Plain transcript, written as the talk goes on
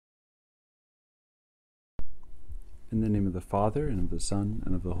In the name of the Father, and of the Son,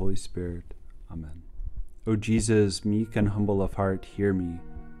 and of the Holy Spirit. Amen. O Jesus, meek and humble of heart, hear me.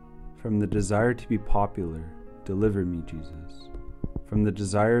 From the desire to be popular, deliver me, Jesus. From the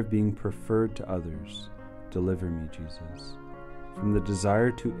desire of being preferred to others, deliver me, Jesus. From the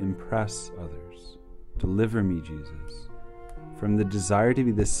desire to impress others, deliver me, Jesus. From the desire to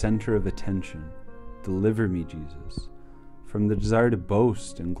be the center of attention, deliver me, Jesus. From the desire to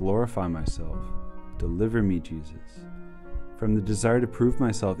boast and glorify myself, deliver me, Jesus. From the desire to prove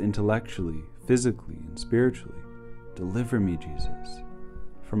myself intellectually, physically, and spiritually, deliver me, Jesus.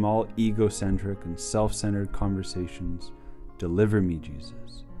 From all egocentric and self-centered conversations, deliver me,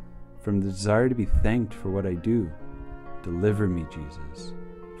 Jesus. From the desire to be thanked for what I do, deliver me, Jesus.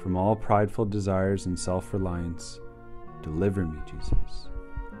 From all prideful desires and self-reliance, deliver me, Jesus.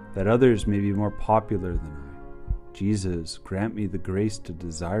 That others may be more popular than I, Jesus, grant me the grace to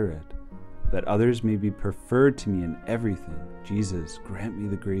desire it. That others may be preferred to me in everything, Jesus, grant me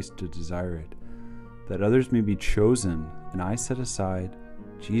the grace to desire it. That others may be chosen and I set aside,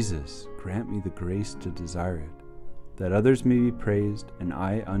 Jesus, grant me the grace to desire it. That others may be praised and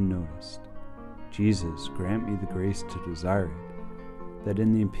I unnoticed, Jesus, grant me the grace to desire it. That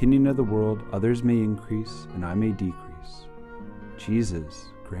in the opinion of the world others may increase and I may decrease, Jesus,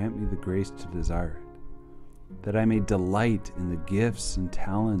 grant me the grace to desire it. That I may delight in the gifts and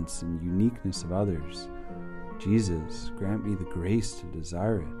talents and uniqueness of others, Jesus, grant me the grace to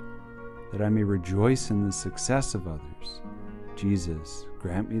desire it. That I may rejoice in the success of others, Jesus,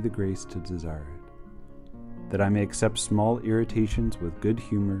 grant me the grace to desire it. That I may accept small irritations with good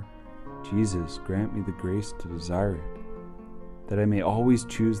humor, Jesus, grant me the grace to desire it. That I may always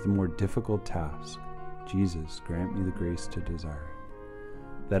choose the more difficult task, Jesus, grant me the grace to desire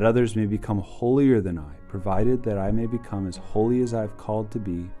it. That others may become holier than I, provided that I may become as holy as I have called to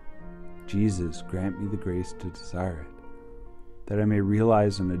be, Jesus, grant me the grace to desire it. That I may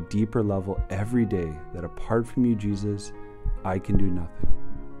realize on a deeper level every day that apart from you, Jesus, I can do nothing.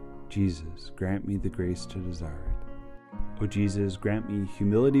 Jesus, grant me the grace to desire it. O Jesus, grant me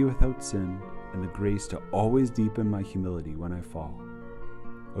humility without sin and the grace to always deepen my humility when I fall.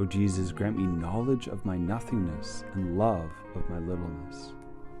 O Jesus, grant me knowledge of my nothingness and love of my littleness.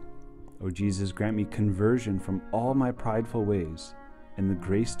 O Jesus, grant me conversion from all my prideful ways and the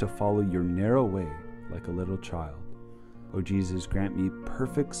grace to follow your narrow way like a little child. O Jesus, grant me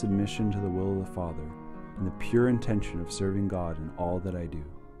perfect submission to the will of the Father and the pure intention of serving God in all that I do.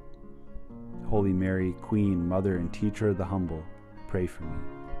 Holy Mary, Queen, Mother, and Teacher of the humble, pray for me.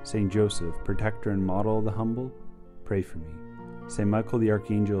 Saint Joseph, Protector and Model of the humble, pray for me. Saint Michael the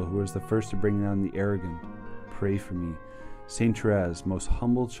Archangel, who was the first to bring down the arrogant, pray for me. Saint Therese, most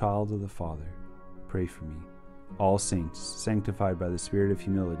humble child of the Father, pray for me. All saints, sanctified by the Spirit of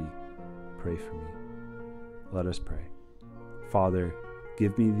humility, pray for me. Let us pray. Father,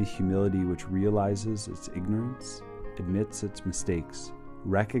 give me the humility which realizes its ignorance, admits its mistakes,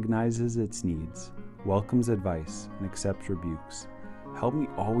 recognizes its needs, welcomes advice, and accepts rebukes. Help me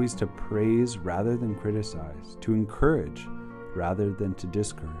always to praise rather than criticize, to encourage rather than to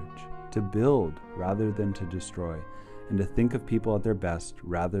discourage, to build rather than to destroy, and to think of people at their best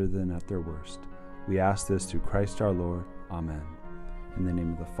rather than at their worst. We ask this through Christ our Lord. Amen. In the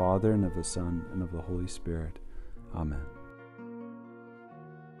name of the Father, and of the Son, and of the Holy Spirit. Amen.